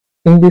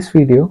In this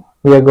video,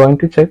 we are going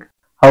to check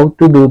how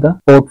to do the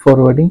port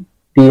forwarding,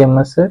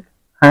 DMZ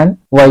and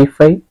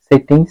Wi-Fi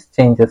settings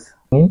changes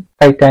in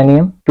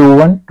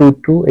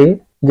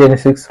titanium2122A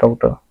genexis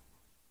router.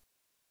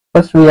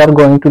 First, we are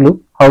going to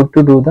look how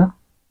to do the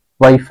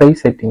Wi-Fi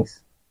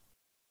settings.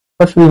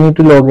 First, we need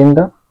to log in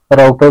the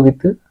router with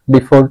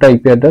default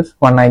IP address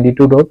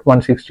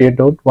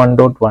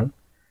 192.168.1.1.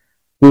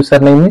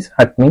 Username is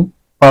admin.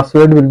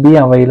 Password will be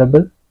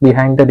available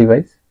behind the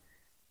device.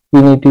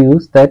 We need to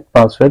use that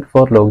password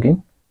for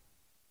login.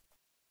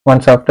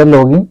 Once after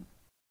login,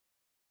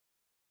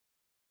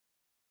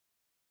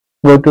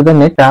 go to the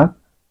net tab,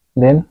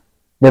 then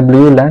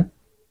WLAN.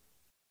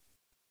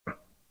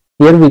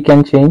 Here we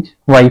can change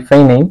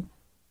Wi-Fi name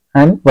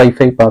and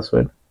Wi-Fi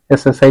password.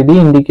 SSID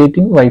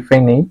indicating Wi-Fi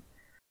name.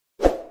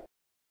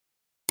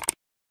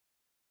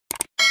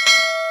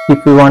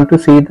 If we want to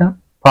see the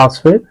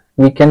password,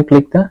 we can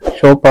click the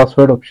show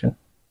password option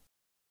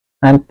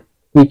and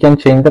we can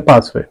change the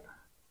password.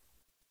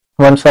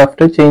 Once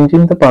after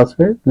changing the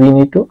password, we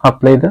need to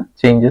apply the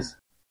changes.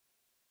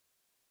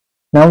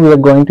 Now we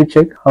are going to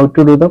check how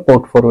to do the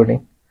port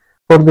forwarding.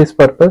 For this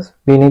purpose,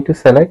 we need to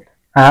select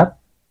app,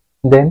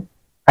 then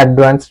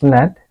advanced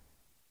NAT.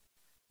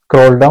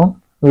 Scroll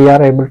down, we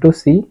are able to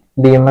see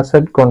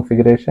DMZ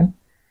configuration.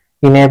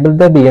 Enable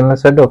the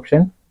DMZ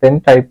option,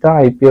 then type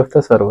the IP of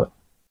the server.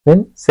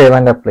 Then save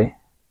and apply.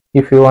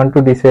 If you want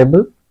to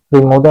disable,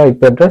 remove the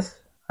IP address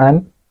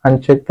and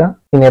uncheck the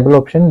enable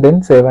option,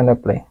 then save and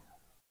apply.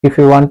 If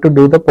you want to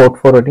do the port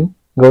forwarding,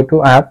 go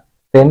to app,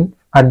 then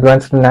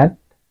advanced NAT,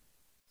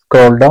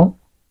 scroll down,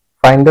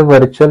 find the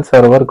virtual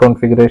server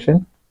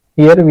configuration.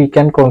 Here we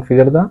can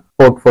configure the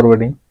port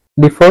forwarding.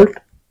 Default,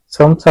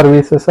 some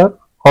services are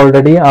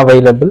already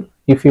available.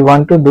 If you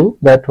want to do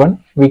that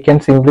one, we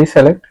can simply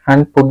select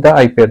and put the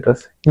IP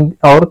address. In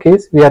our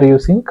case, we are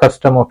using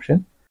custom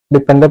option.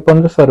 Depend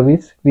upon the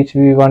service which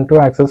we want to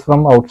access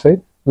from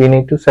outside, we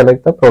need to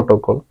select the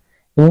protocol.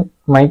 In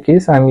my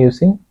case, I am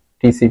using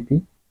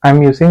TCP. I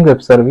am using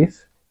web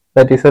service.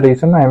 That is the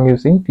reason I am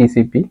using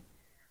TCP.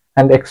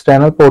 And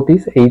external port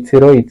is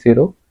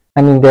 8080.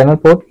 And internal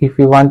port, if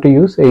you want to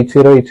use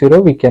 8080,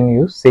 we can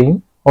use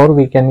same or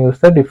we can use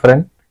the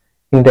different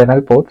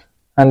internal ports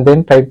and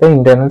then type the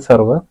internal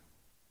server.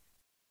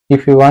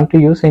 If you want to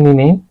use any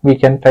name, we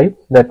can type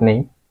that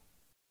name.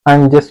 I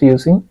am just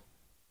using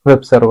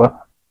web server.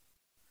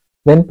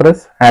 Then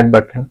press add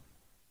button.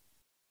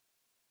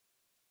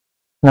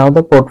 Now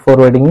the port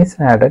forwarding is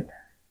added.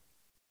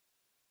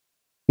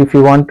 If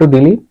you want to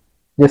delete,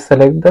 just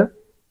select the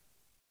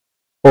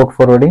port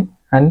forwarding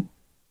and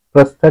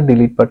press the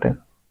delete button.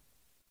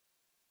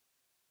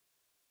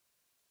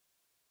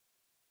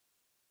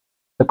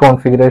 The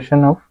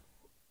configuration of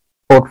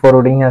port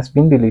forwarding has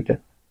been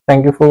deleted.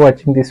 Thank you for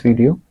watching this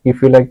video.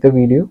 If you like the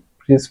video,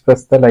 please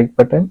press the like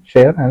button,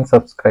 share and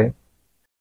subscribe.